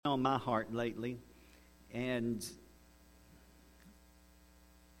on my heart lately, and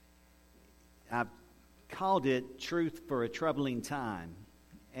I've called it Truth for a Troubling Time.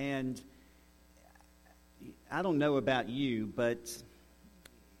 And I don't know about you, but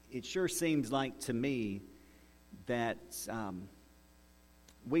it sure seems like to me that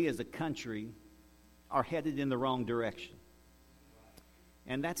we as a country are headed in the wrong direction.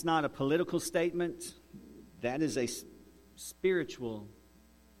 And that's not a political statement. That is a spiritual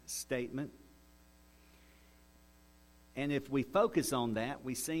statement. And if we focus on that,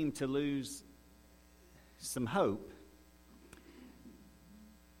 we seem to lose some hope.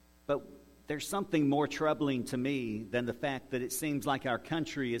 But there's something more troubling to me than the fact that it seems like our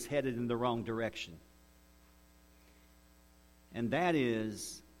country is headed in the wrong direction. And that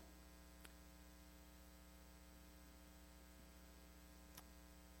is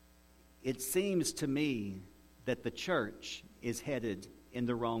it seems to me that the church is headed in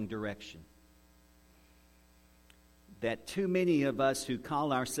the wrong direction. That too many of us who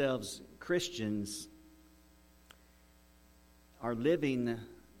call ourselves Christians are living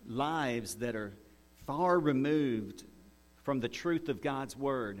lives that are far removed from the truth of God's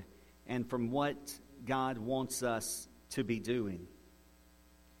Word and from what God wants us to be doing.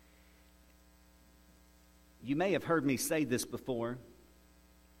 You may have heard me say this before.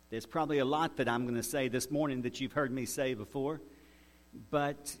 There's probably a lot that I'm going to say this morning that you've heard me say before,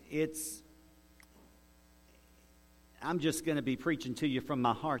 but I'm just going to be preaching to you from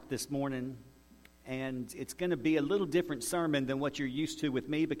my heart this morning, and it's going to be a little different sermon than what you're used to with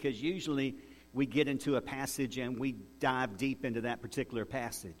me, because usually we get into a passage and we dive deep into that particular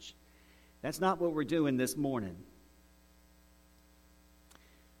passage. That's not what we're doing this morning.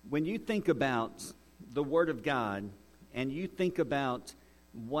 When you think about the Word of God and you think about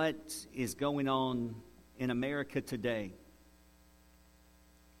what is going on in America today,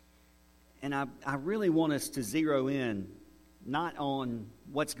 and I really want us to zero in not on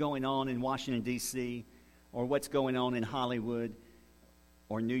what's going on in Washington, D.C., or what's going on in Hollywood,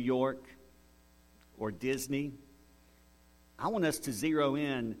 or New York, or Disney. I want us to zero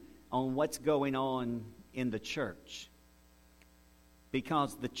in on what's going on in the church,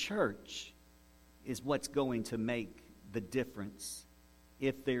 because the church is what's going to make the difference,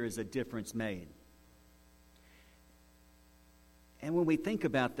 if there is a difference made. And when we think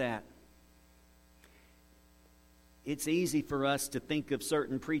about that, it's easy for us to think of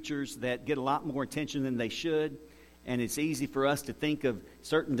certain preachers that get a lot more attention than they should, and it's easy for us to think of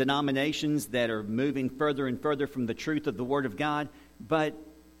certain denominations that are moving further and further from the truth of the Word of God. But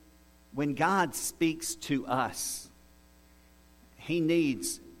when God speaks to us, He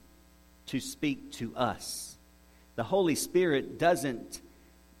needs to speak to us. The Holy Spirit doesn't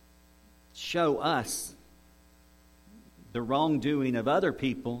show us the wrongdoing of other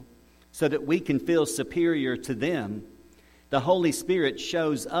people so that we can feel superior to them. The Holy Spirit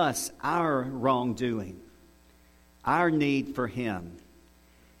shows us our wrongdoing, our need for Him.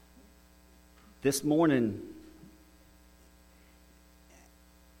 This morning,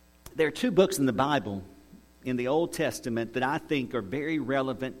 there are two books in the Bible, in the Old Testament, that I think are very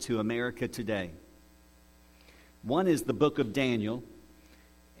relevant to America today. One is the book of Daniel.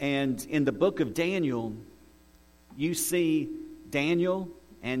 And in the book of Daniel, you see Daniel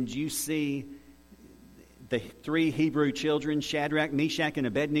and you see the three Hebrew children, Shadrach, Meshach, and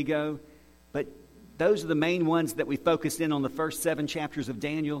Abednego. But those are the main ones that we focused in on the first 7 chapters of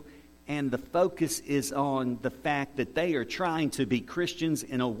Daniel. And the focus is on the fact that they are trying to be Christians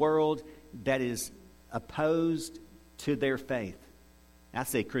in a world that is opposed to their faith. I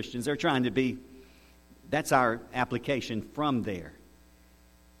say Christians, they're trying to be, that's our application from there.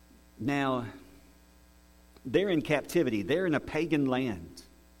 Now, they're in captivity. They're in a pagan land.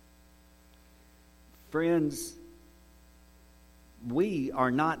 Friends, we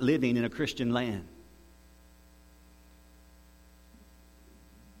are not living in a Christian land.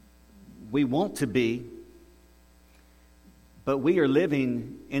 We want to be, but we are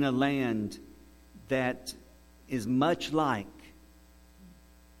living in a land that is much like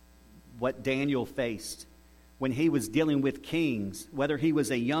what Daniel faced when he was dealing with kings. Whether he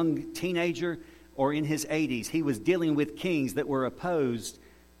was a young teenager or in his 80s, he was dealing with kings that were opposed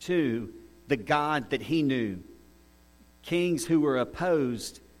to the God that he knew. Kings who were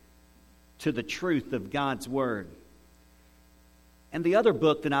opposed to the truth of God's Word. And the other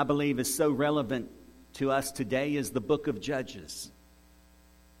book that I believe is so relevant to us today is the book of Judges.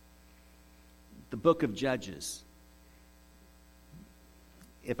 The book of Judges.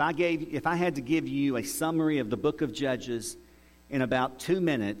 If I had to give you a summary of the book of Judges in about 2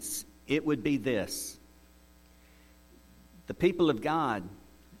 minutes, it would be this. The people of God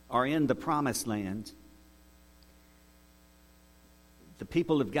are in the promised land, the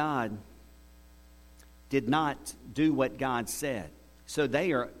people of God did not do what God said. So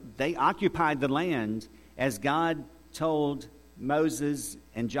they occupied the land as God told Moses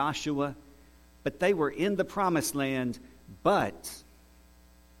and Joshua, but they were in the promised land, but,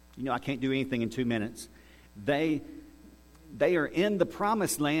 I can't do anything in 2 minutes. They are in the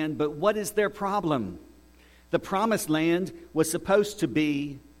promised land, but what is their problem? The promised land was supposed to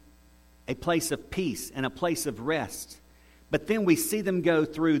be a place of peace and a place of rest. But then we see them go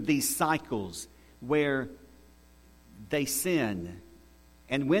through these cycles where they sin.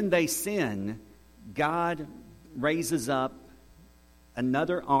 And when they sin, God raises up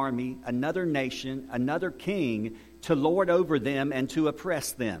another army, another nation, another king to lord over them and to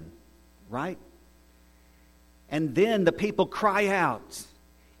oppress them. Right? And then the people cry out.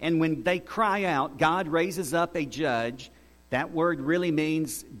 And when they cry out, God raises up a judge. That word really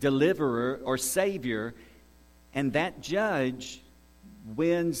means deliverer or savior. And that judge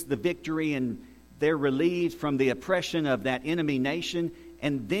wins the victory, and they're relieved from the oppression of that enemy nation.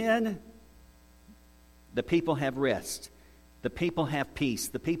 And then the people have rest. The people have peace.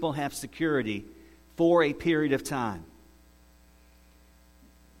 The people have security for a period of time.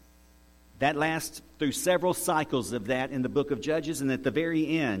 That lasts through several cycles of that in the book of Judges. And at the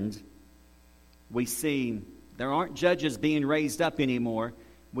very end, we see there aren't judges being raised up anymore.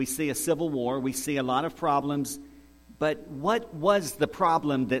 We see a civil war. We see a lot of problems. But what was the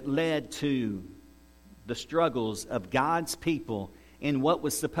problem that led to the struggles of God's people in what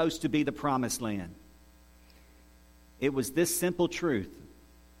was supposed to be the promised land? It was this simple truth.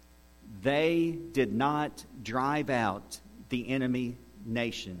 They did not drive out the enemy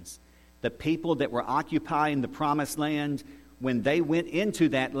nations. The people that were occupying the promised land, when they went into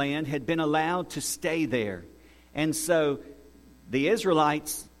that land, had been allowed to stay there. And so the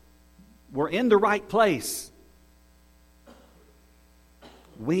Israelites were in the right place.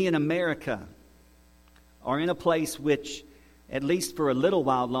 We in America are in a place which, at least for a little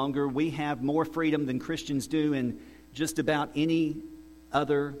while longer, we have more freedom than Christians do in just about any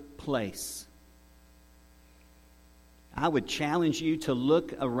other place. I would challenge you to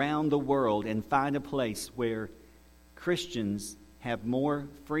look around the world and find a place where Christians have more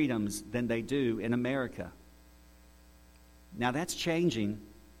freedoms than they do in America. Now that's changing.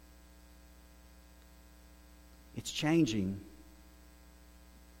 It's changing.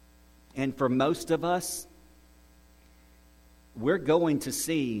 And for most of us, we're going to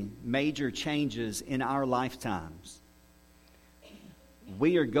see major changes in our lifetimes.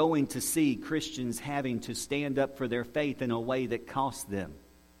 We are going to see Christians having to stand up for their faith in a way that costs them.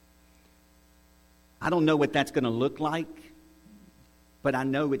 I don't know what that's going to look like, but I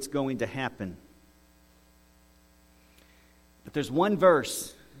know it's going to happen. But there's one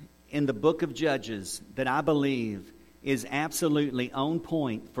verse in the book of Judges that I believe is absolutely on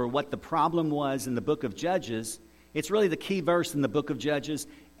point for what the problem was in the book of Judges. It's really the key verse in the book of Judges,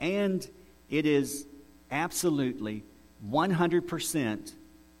 and it is absolutely 100%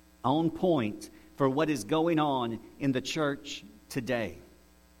 on point for what is going on in the church today.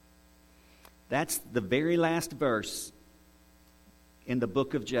 That's the very last verse in the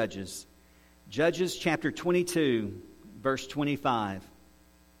book of Judges. Judges chapter 22, verse 25.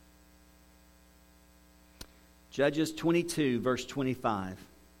 Judges 22, verse 25.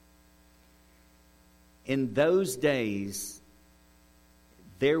 In those days,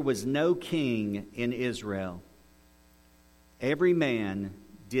 there was no king in Israel. Every man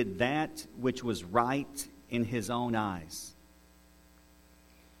did that which was right in his own eyes.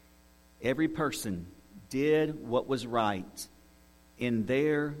 Every person did what was right in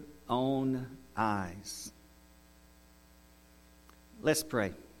their own eyes. Let's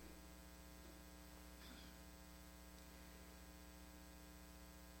pray.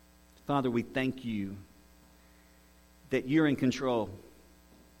 Father, we thank you that you're in control,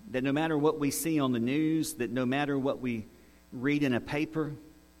 that no matter what we see on the news, that no matter what we read in a paper,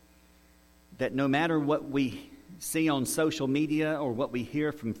 that no matter what we see on social media or what we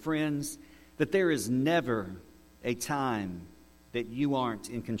hear from friends, that there is never a time that you aren't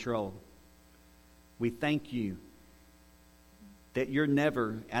in control. We thank you that you're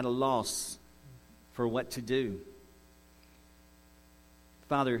never at a loss for what to do.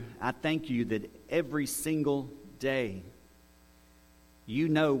 Father, I thank you that every single day you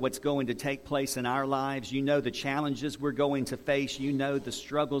know what's going to take place in our lives. You know the challenges we're going to face. You know the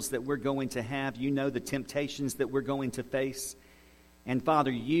struggles that we're going to have. You know the temptations that we're going to face. And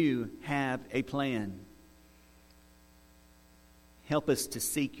Father, you have a plan. Help us to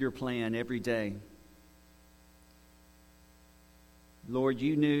seek your plan every day. Lord,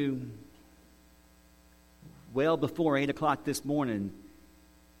 you knew well before 8 o'clock this morning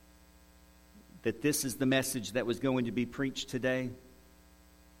that this is the message that was going to be preached today.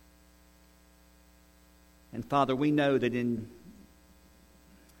 And Father, we know that in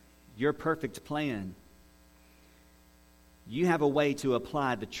your perfect plan, you have a way to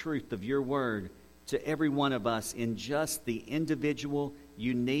apply the truth of your word to every one of us in just the individual,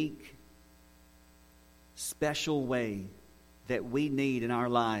 unique, special way that we need in our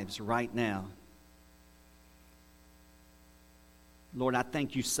lives right now. Lord, I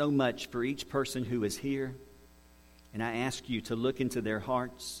thank you so much for each person who is here, and I ask you to look into their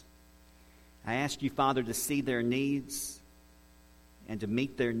hearts. I ask you, Father, to see their needs and to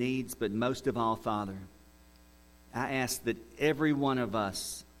meet their needs, but most of all, Father, I ask that every one of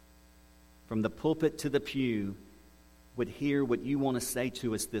us, from the pulpit to the pew, would hear what you want to say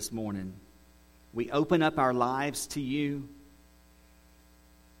to us this morning. We open up our lives to you,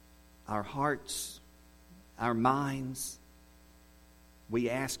 our hearts, our minds. We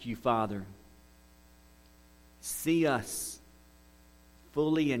ask you, Father, see us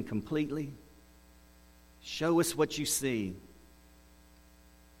fully and completely. Show us what you see.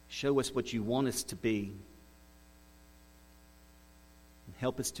 Show us what you want us to be. And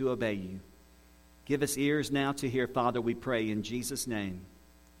help us to obey you. Give us ears now to hear, Father, we pray in Jesus' name.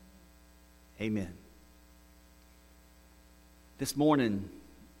 Amen. This morning,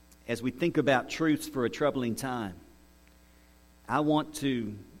 as we think about truths for a troubling time, I want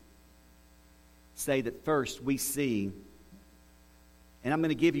to say that first we see, and I'm going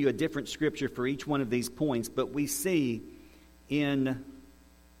to give you a different scripture for each one of these points, but we see in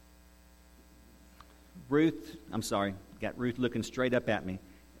got Ruth looking straight up at me.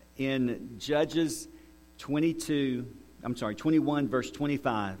 In Judges 21, verse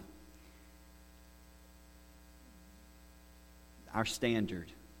 25, our standard.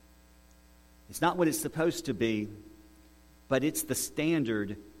 It's not what it's supposed to be, but it's the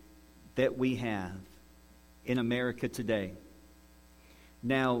standard that we have in America today.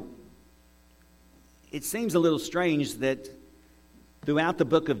 Now, it seems a little strange that throughout the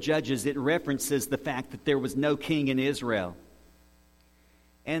book of Judges, it references the fact that there was no king in Israel.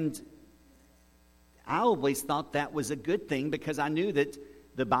 And I always thought that was a good thing because I knew that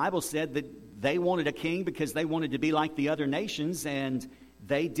the Bible said that they wanted a king because they wanted to be like the other nations, and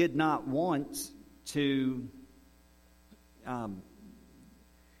they did not want to...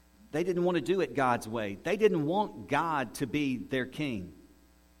 they didn't want to do it God's way. They didn't want God to be their king.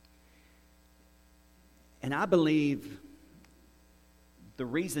 And I believe the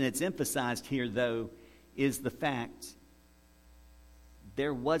reason it's emphasized here, though, is the fact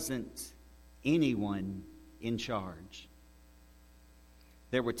there wasn't anyone in charge.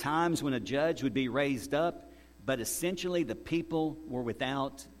 There were times when a judge would be raised up, but essentially the people were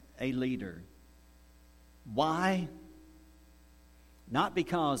without a leader. Why? Not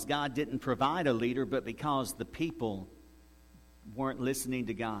because God didn't provide a leader, but because the people weren't listening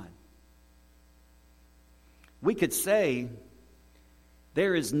to God. We could say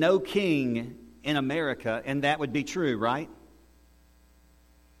there is no king in America, and that would be true, right?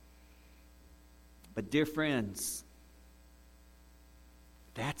 But dear friends,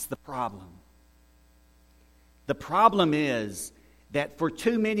 that's the problem. The problem is that for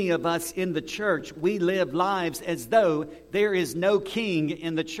too many of us in the church, we live lives as though there is no king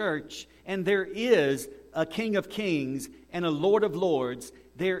in the church, and there is a King of Kings and a Lord of Lords.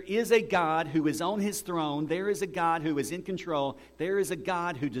 There is a God who is on his throne. There is a God who is in control. There is a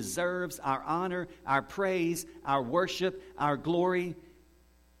God who deserves our honor, our praise, our worship, our glory.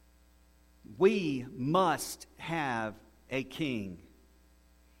 We must have a king.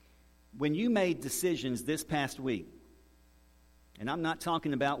 When you made decisions this past week, and I'm not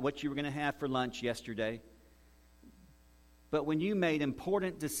talking about what you were going to have for lunch yesterday, but when you made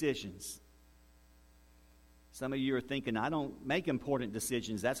important decisions, some of you are thinking, I don't make important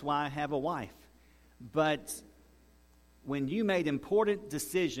decisions. That's why I have a wife. But when you made important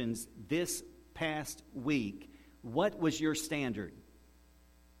decisions this past week, what was your standard?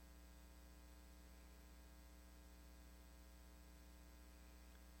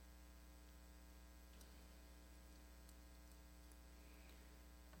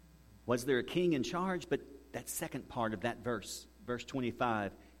 Was there a king in charge? But that second part of that verse, verse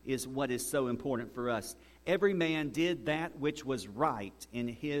 25, is what is so important for us. Every man did that which was right in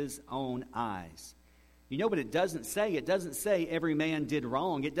his own eyes. You know what it doesn't say? It doesn't say every man did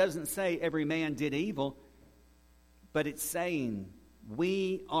wrong. It doesn't say every man did evil. But it's saying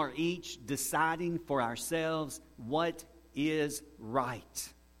we are each deciding for ourselves what is right.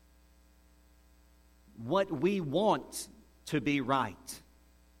 What we want to be right.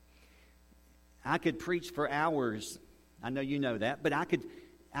 I could preach for hours. I know you know that, but I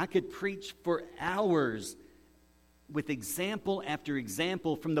could preach for hours with example after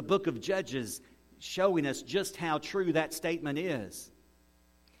example from the book of Judges showing us just how true that statement is.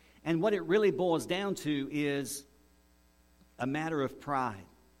 And what it really boils down to is a matter of pride.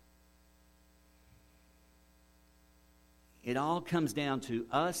 It all comes down to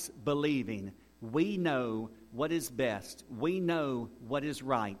us believing we know what is best. We know what is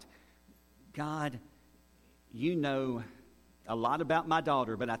right. God, you know a lot about my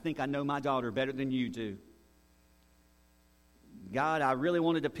daughter, but I think I know my daughter better than you do. God, I really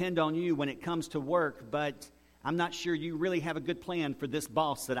want to depend on you when it comes to work, but I'm not sure you really have a good plan for this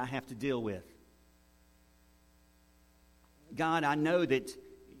boss that I have to deal with. God, I know that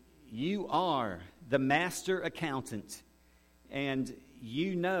you are the master accountant, and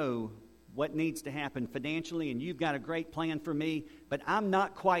you know what needs to happen financially, and you've got a great plan for me, but I'm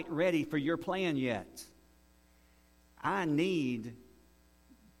not quite ready for your plan yet. I need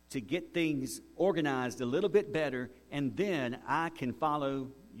to get things organized a little bit better, and then I can follow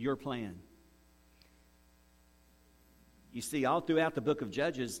your plan. You see, all throughout the book of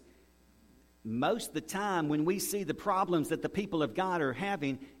Judges, most of the time when we see the problems that the people of God are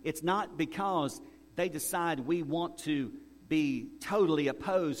having, it's not because they decide we want to be totally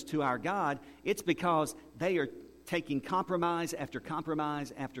opposed to our God. It's because they are taking compromise after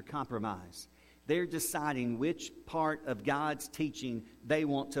compromise after compromise. They're deciding which part of God's teaching they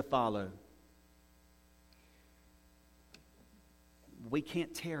want to follow. We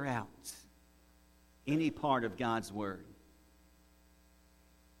can't tear out any part of God's Word.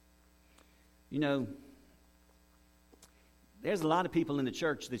 You know, there's a lot of people in the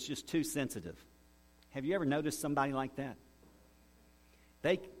church that's just too sensitive. Have you ever noticed somebody like that?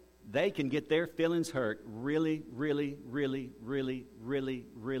 They can get their feelings hurt really, really, really, really, really,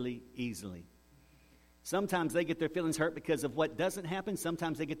 really easily. Sometimes they get their feelings hurt because of what doesn't happen.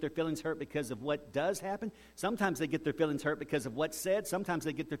 Sometimes they get their feelings hurt because of what does happen. Sometimes they get their feelings hurt because of what's said. Sometimes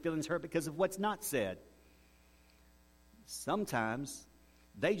they get their feelings hurt because of what's not said. Sometimes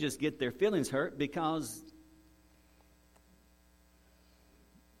they just get their feelings hurt because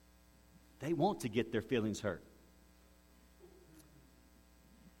they want to get their feelings hurt.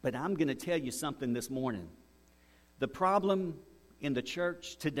 But I'm going to tell you something this morning. The problem in the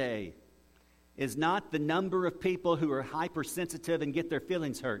church today is not the number of people who are hypersensitive and get their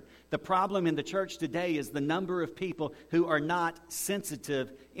feelings hurt. The problem in the church today is the number of people who are not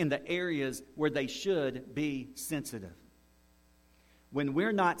sensitive in the areas where they should be sensitive. When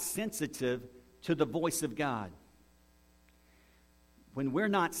we're not sensitive to the voice of God, when we're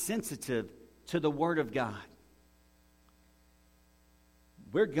not sensitive to the Word of God,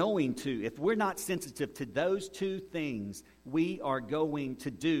 if we're not sensitive to those two things, we are going to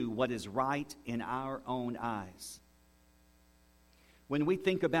do what is right in our own eyes. When we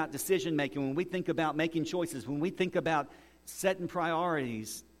think about decision making, when we think about making choices, when we think about setting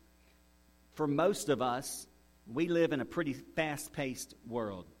priorities, for most of us, we live in a pretty fast-paced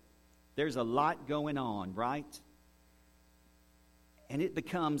world. There's a lot going on, right? And it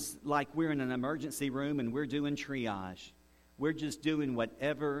becomes like we're in an emergency room and we're doing triage. We're just doing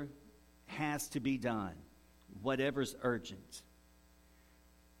whatever has to be done, whatever's urgent.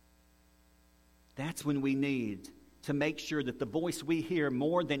 That's when we need to make sure that the voice we hear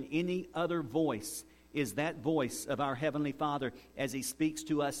more than any other voice is that voice of our Heavenly Father as He speaks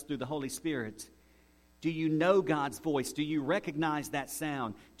to us through the Holy Spirit. Do you know God's voice? Do you recognize that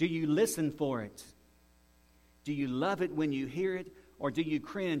sound? Do you listen for it? Do you love it when you hear it? Or do you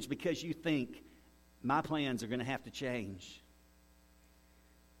cringe because you think, my plans are going to have to change?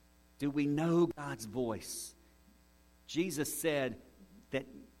 Do we know God's voice? Jesus said that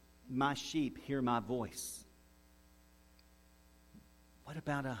my sheep hear my voice. What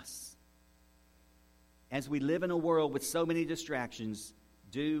about us? As we live in a world with so many distractions,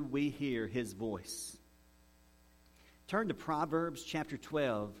 do we hear His voice? Turn to Proverbs chapter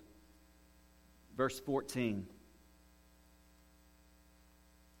 12, verse 14.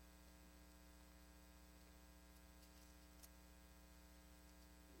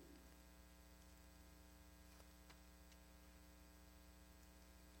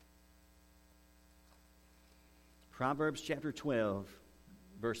 Proverbs chapter 12,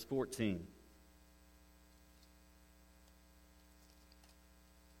 verse 14.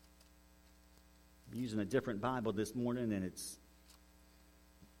 I'm using a different Bible this morning, and it's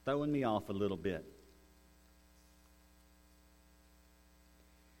throwing me off a little bit.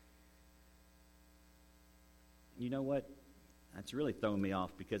 You know what? That's really throwing me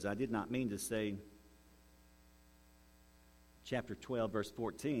off because I did not mean to say chapter 12, verse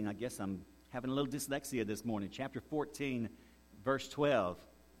 14. I guess I'm having a little dyslexia this morning. Chapter 14, verse 12.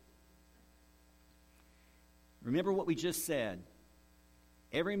 Remember what we just said.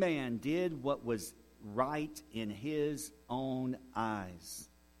 Every man did what was right in his own eyes.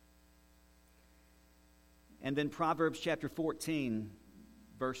 And then Proverbs chapter 14,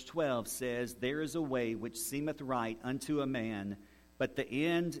 verse 12 says, there is a way which seemeth right unto a man, but the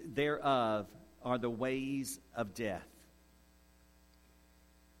end thereof are the ways of death.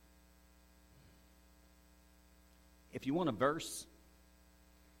 If you want a verse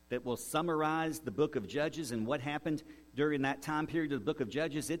that will summarize the book of Judges and what happened during that time period of the book of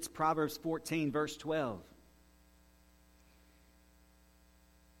Judges, it's Proverbs 14, verse 12.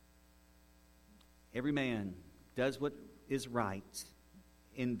 Every man does what is right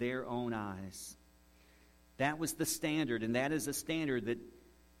in their own eyes. That was the standard, and that is a standard that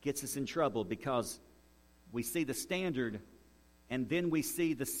gets us in trouble because we see the standard and then we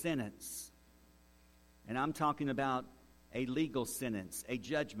see the sentence. And I'm talking about a legal sentence, a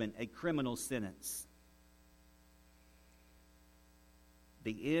judgment, a criminal sentence.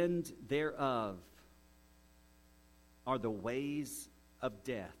 The end thereof are the ways of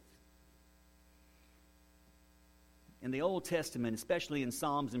death. In the Old Testament, especially in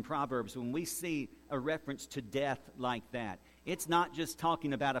Psalms and Proverbs, when we see a reference to death like that, it's not just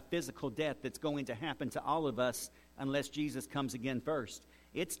talking about a physical death that's going to happen to all of us unless Jesus comes again first.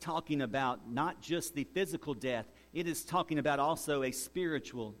 It's talking about not just the physical death, it is talking about also a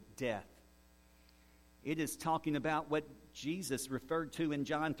spiritual death. It is talking about what Jesus referred to in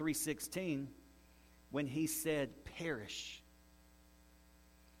John 3:16 when he said, perish.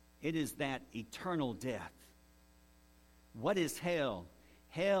 It is that eternal death. What is hell?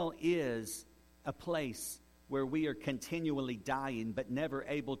 Hell is a place where we are continually dying but never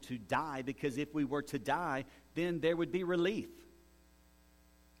able to die, because if we were to die, then there would be relief.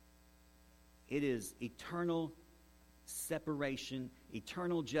 It is eternal separation,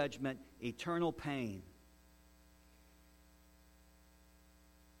 eternal judgment, eternal pain.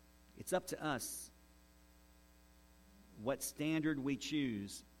 It's up to us what standard we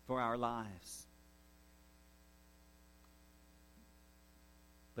choose for our lives.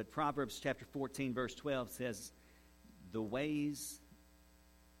 But Proverbs chapter 14, verse 12 says, the ways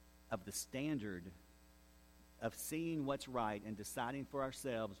of the standard of seeing what's right and deciding for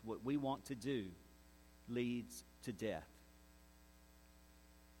ourselves what we want to do leads to death.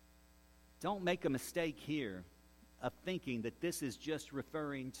 Don't make a mistake here of thinking that this is just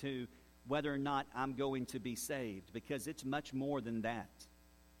referring to whether or not I'm going to be saved, because it's much more than that.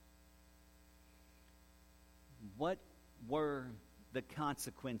 What were the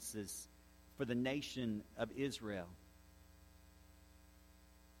consequences for the nation of Israel?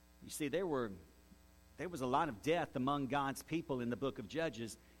 You see, there was a lot of death among God's people in the book of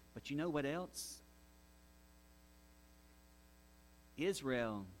Judges, but you know what else?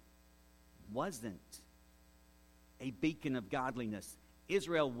 Israel wasn't a beacon of godliness.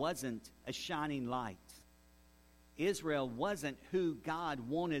 Israel wasn't a shining light. Israel wasn't who God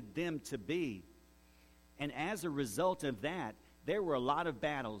wanted them to be. And as a result of that, there were a lot of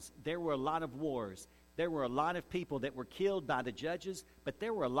battles. There were a lot of wars. There were a lot of people that were killed by the judges, but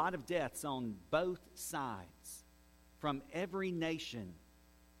there were a lot of deaths on both sides from every nation.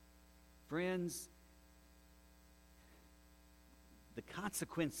 Friends, the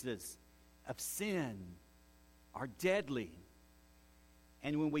consequences of sin are deadly.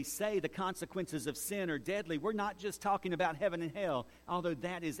 And when we say the consequences of sin are deadly, we're not just talking about heaven and hell, although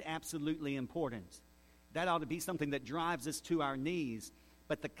that is absolutely important. That ought to be something that drives us to our knees.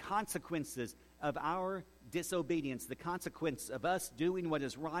 But the consequences of our disobedience, the consequence of us doing what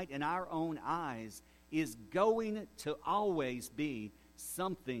is right in our own eyes, is going to always be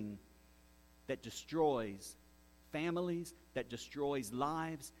something that destroys families, that destroys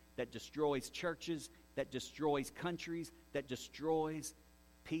lives, that destroys churches, that destroys countries, that destroys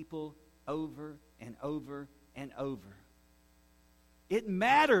people over and over and over. It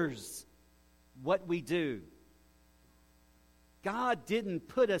matters what we do. God didn't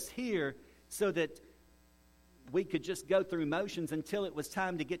put us here so that we could just go through motions until it was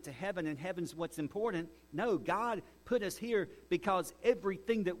time to get to heaven, and heaven's what's important. No, God put us here because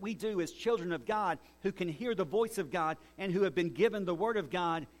everything that we do as children of God who can hear the voice of God and who have been given the Word of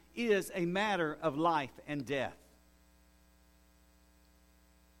God is a matter of life and death.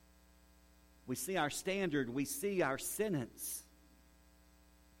 We see our standard, we see our sentence.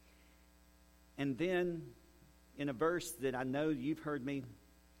 And then, in a verse that I know you've heard me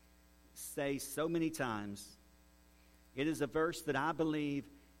say so many times, it is a verse that I believe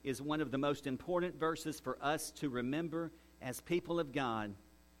is one of the most important verses for us to remember as people of God.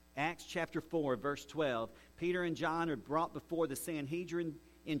 Acts chapter 4, verse 12. Peter and John are brought before the Sanhedrin.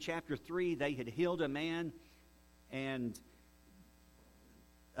 In chapter 3, they had healed a man and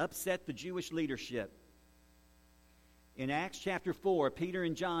upset the Jewish leadership. In Acts chapter 4, Peter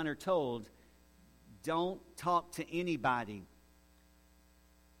and John are told, don't talk to anybody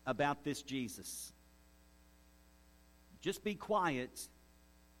about this Jesus. Just be quiet,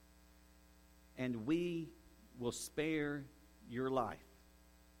 and we will spare your life.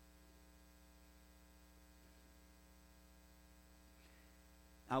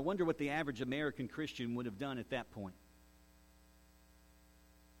 I wonder what the average American Christian would have done at that point.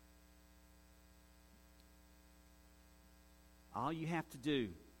 All you have to do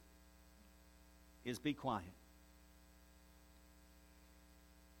is be quiet.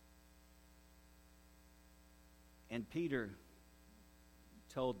 And Peter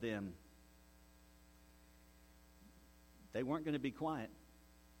told them they weren't going to be quiet.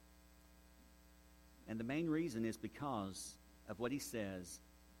 And the main reason is because of what he says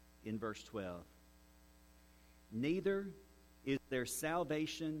in verse 12. Neither is there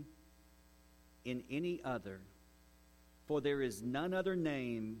salvation in any other, for there is none other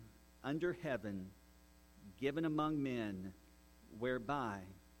name under heaven given among men whereby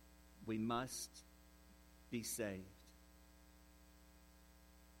we must be saved.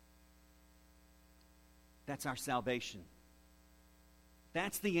 That's our salvation.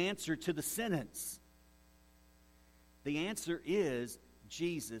 That's the answer to the sentence. The answer is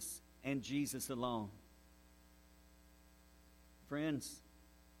Jesus and Jesus alone. Friends,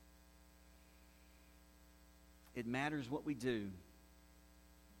 it matters what we do.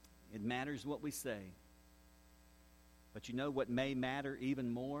 It matters what we say. But you know what may matter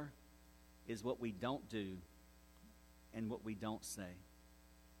even more is what we don't do and what we don't say.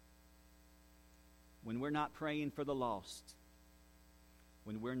 When we're not praying for the lost,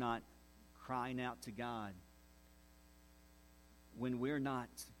 when we're not crying out to God, when we're not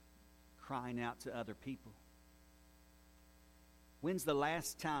crying out to other people. When's the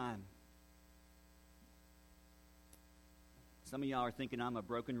last time? Some of y'all are thinking I'm a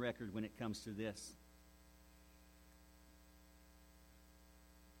broken record when it comes to this.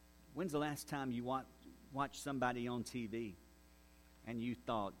 When's the last time you watched somebody on TV and you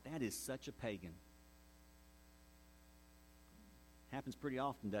thought, that is such a pagan? Happens pretty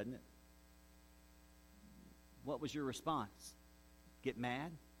often, doesn't it? What was your response? Get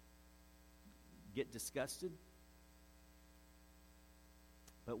mad? Get disgusted?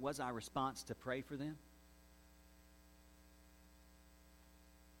 But was our response to pray for them?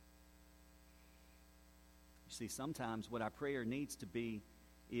 You see, sometimes what our prayer needs to be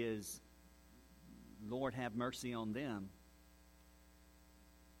is, Lord, have mercy on them.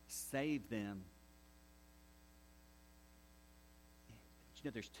 Save them. But you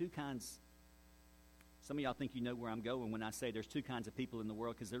know, there's two kinds. Some of y'all think you know where I'm going when I say there's two kinds of people in the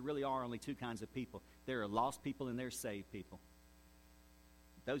world, because there really are only two kinds of people. There are lost people and there are saved people.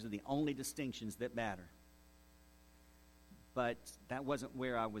 Those are the only distinctions that matter. But that wasn't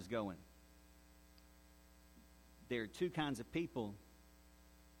where I was going. There are two kinds of people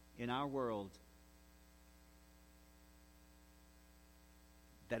in our world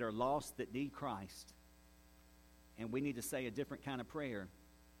that are lost, that need Christ. And we need to say a different kind of prayer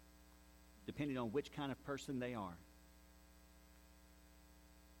depending on which kind of person they are.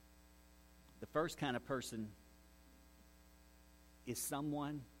 The first kind of person is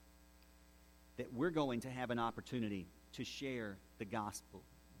someone that we're going to have an opportunity to share the gospel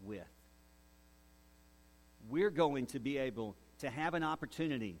with. We're going to be able to have an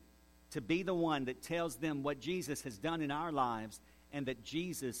opportunity to be the one that tells them what Jesus has done in our lives and that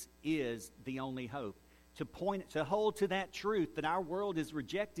Jesus is the only hope. To hold to that truth that our world is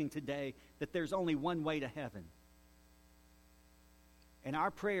rejecting today, that there's only one way to heaven. And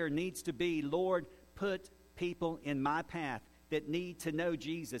our prayer needs to be, Lord, put people in my path that need to know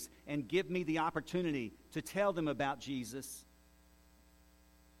Jesus and give me the opportunity to tell them about Jesus.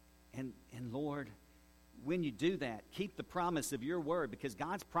 And Lord, when you do that, keep the promise of your word, because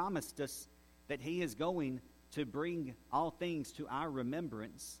God's promised us that he is going to bring all things to our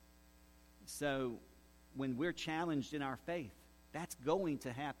remembrance. So when we're challenged in our faith, that's going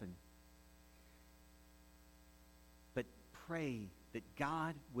to happen. But pray that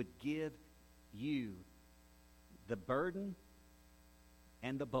God would give you the burden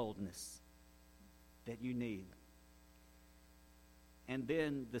and the boldness that you need. And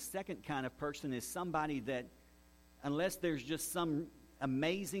then the second kind of person is somebody that, unless there's just some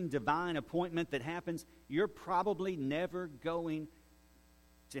amazing divine appointment that happens, you're probably never going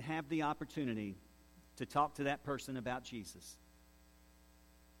to have the opportunity to talk to that person about Jesus.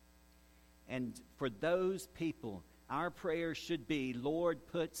 And for those people, our prayer should be, Lord,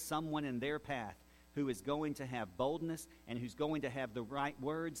 put someone in their path who is going to have boldness and who's going to have the right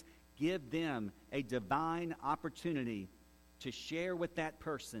words. Give them a divine opportunity to share with that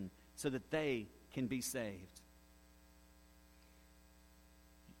person so that they can be saved.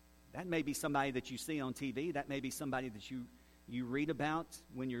 That may be somebody that you see on TV. That may be somebody that you read about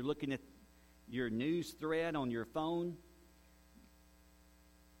when you're looking at your news thread on your phone.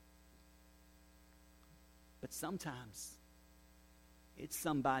 But sometimes it's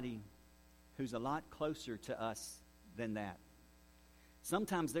somebody who's a lot closer to us than that.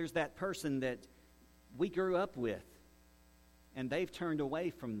 Sometimes there's that person that we grew up with, and they've turned away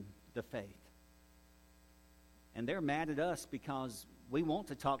from the faith. And they're mad at us because we want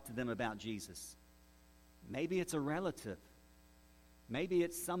to talk to them about Jesus. Maybe it's a relative. Maybe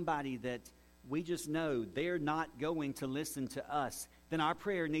it's somebody that we just know they're not going to listen to us. Then our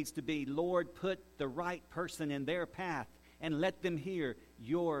prayer needs to be, Lord, put the right person in their path and let them hear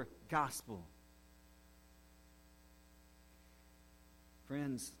your gospel.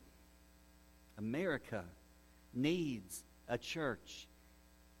 Friends, America needs a church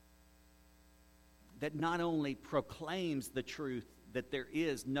that not only proclaims the truth that there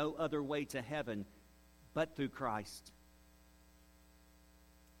is no other way to heaven but through Christ,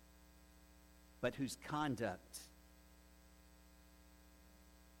 but whose conduct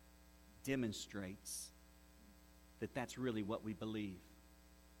demonstrates that that's really what we believe.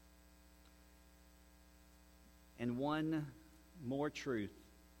 And one more truth,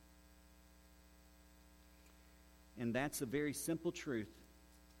 and that's a very simple truth.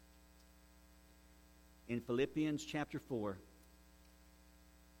 In Philippians chapter 4,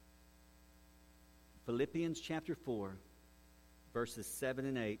 Philippians chapter 4, verses 7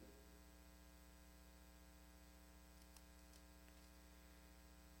 and 8.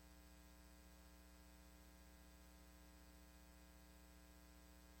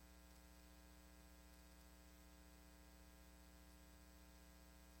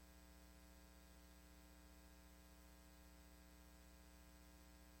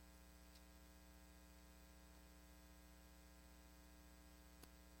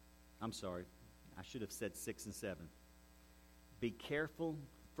 I'm sorry, I should have said 6 and 7. Be careful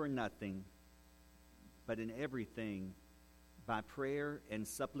for nothing, but in everything, by prayer and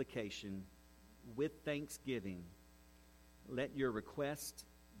supplication, with thanksgiving, let your request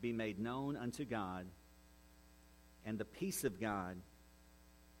be made known unto God, and the peace of God,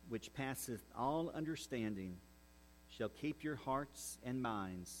 which passeth all understanding, shall keep your hearts and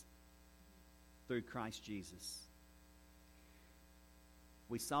minds through Christ Jesus.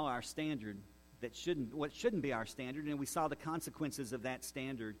 We saw our standard that shouldn't be our standard, and we saw the consequences of that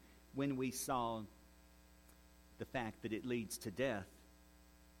standard when we saw the fact that it leads to death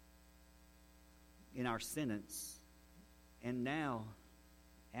in our sentence. And now,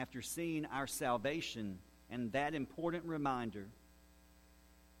 after seeing our salvation and that important reminder,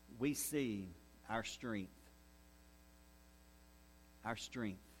 we see our strength. Our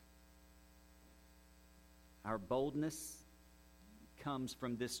strength. Our boldness comes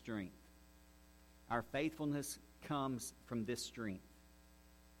from this strength. Our faithfulness comes from this strength.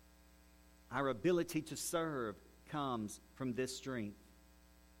 Our ability to serve comes from this strength.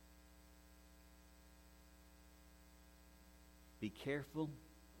 Be careful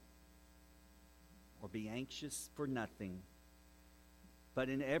or be anxious for nothing, but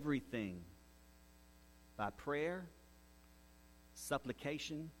in everything, by prayer,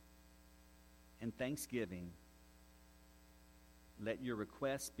 supplication, and thanksgiving, let your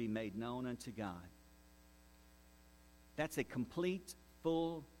requests be made known unto God. That's a complete,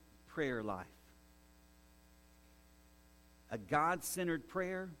 full prayer life. A God-centered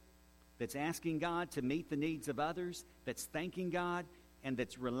prayer that's asking God to meet the needs of others, that's thanking God, and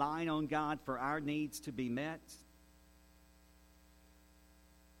that's relying on God for our needs to be met.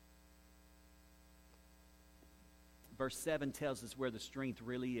 Verse 7 tells us where the strength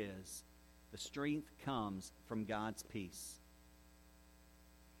really is. The strength comes from God's peace.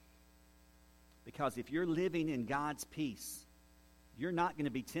 Because if you're living in God's peace, you're not going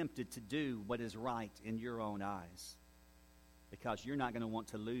to be tempted to do what is right in your own eyes, because you're not going to want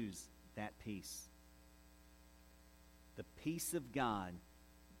to lose that peace. The peace of God,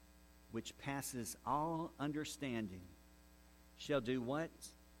 which passes all understanding, shall do what?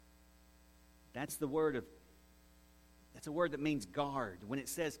 That's a word that means guard. When it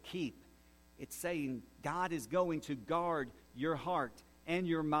says keep, it's saying God is going to guard your heart and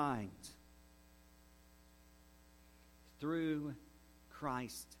your mind through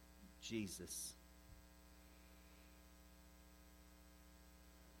Christ Jesus.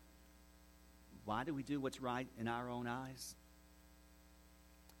 Why do we do what's right in our own eyes?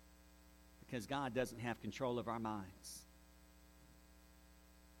 Because God doesn't have control of our minds.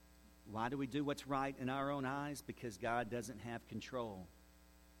 Why do we do what's right in our own eyes? Because God doesn't have control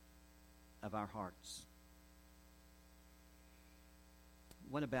of our hearts.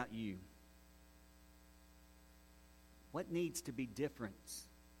 What about you? What needs to be different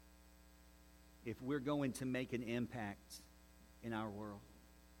if we're going to make an impact in our world?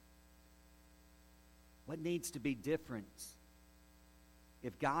 What needs to be different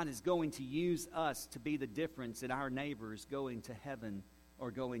if God is going to use us to be the difference in our neighbors going to heaven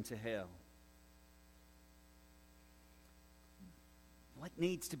or going to hell? What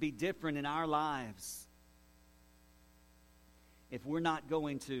needs to be different in our lives if we're not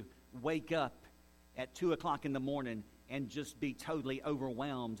going to wake up at 2 o'clock in the morning and just be totally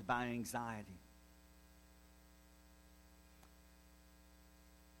overwhelmed by anxiety?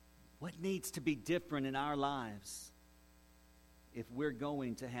 What needs to be different in our lives if we're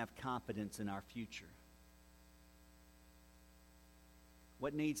going to have confidence in our future?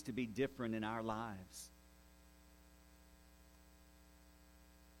 What needs to be different in our lives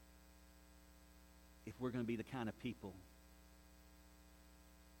if we're going to be the kind of people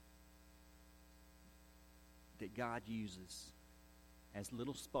that God uses as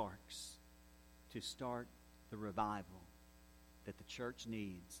little sparks to start the revival that the church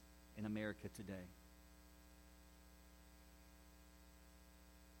needs in America today?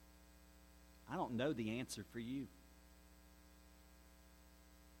 I don't know the answer for you.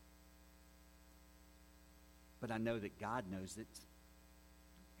 But I know that God knows it,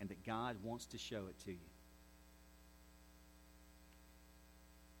 and that God wants to show it to you.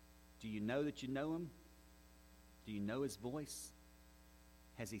 Do you know that you know Him? Do you know His voice?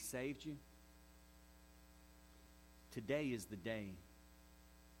 Has He saved you? Today is the day.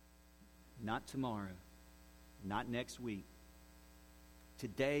 Not tomorrow. Not next week.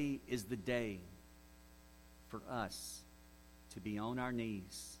 Today is the day for us to be on our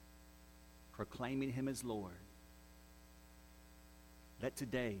knees, proclaiming Him as Lord. Let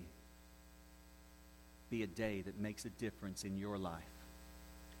today be a day that makes a difference in your life.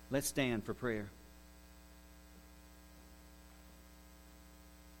 Let's stand for prayer.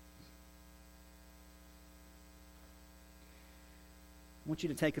 I want you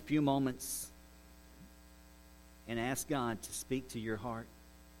to take a few moments and ask God to speak to your heart.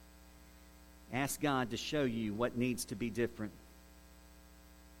 Ask God to show you what needs to be different.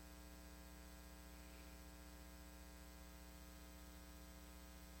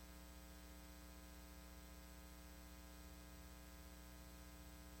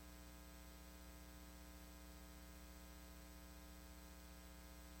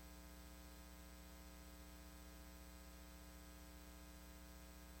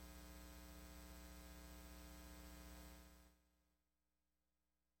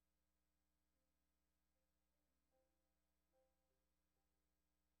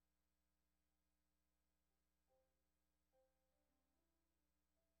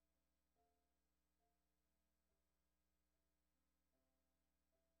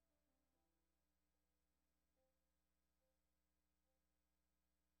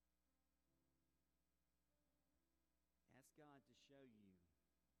 Ask God to show you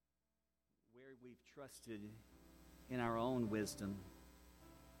where we've trusted in our own wisdom,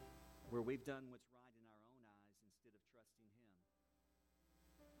 where we've done what's right in our own eyes instead of trusting Him.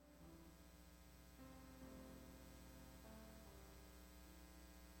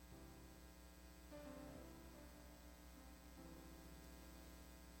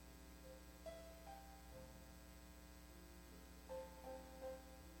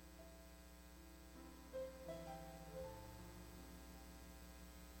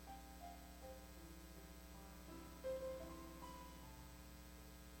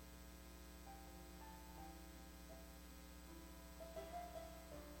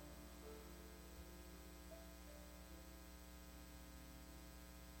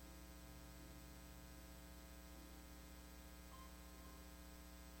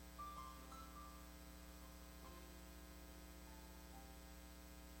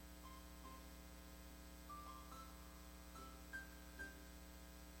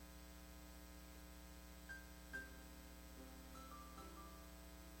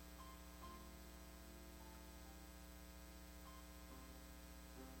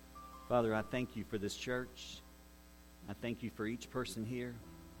 Father, I thank You for this church. I thank You for each person here.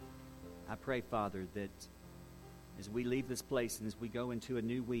 I pray, Father, that as we leave this place and as we go into a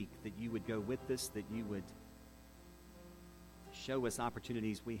new week, that You would go with us, that You would show us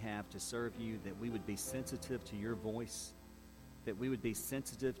opportunities we have to serve You, that we would be sensitive to Your voice, that we would be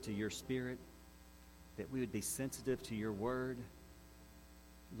sensitive to Your Spirit, that we would be sensitive to your word.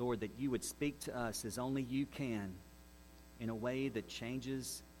 Lord, that you would speak to us as only you can in a way that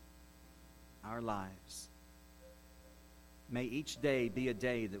changes our lives. May each day be a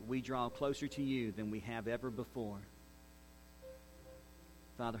day that we draw closer to you than we have ever before.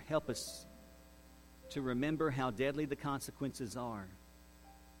 Father, help us to remember how deadly the consequences are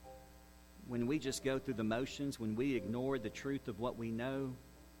when we just go through the motions, when we ignore the truth of what we know,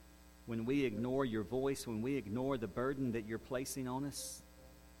 when we ignore your voice, when we ignore the burden that you're placing on us.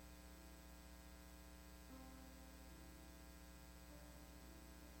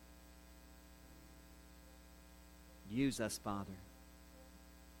 Use us, Father,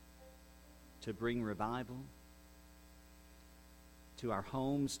 to bring revival to our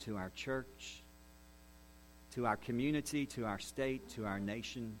homes, to our church, to our community, to our state, to our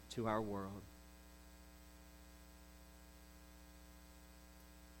nation, to our world.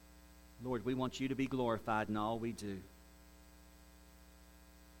 Lord, we want you to be glorified in all we do.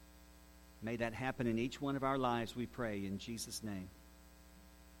 May that happen in each one of our lives, we pray, in Jesus' name.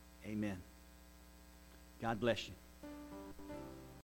 Amen. God bless you.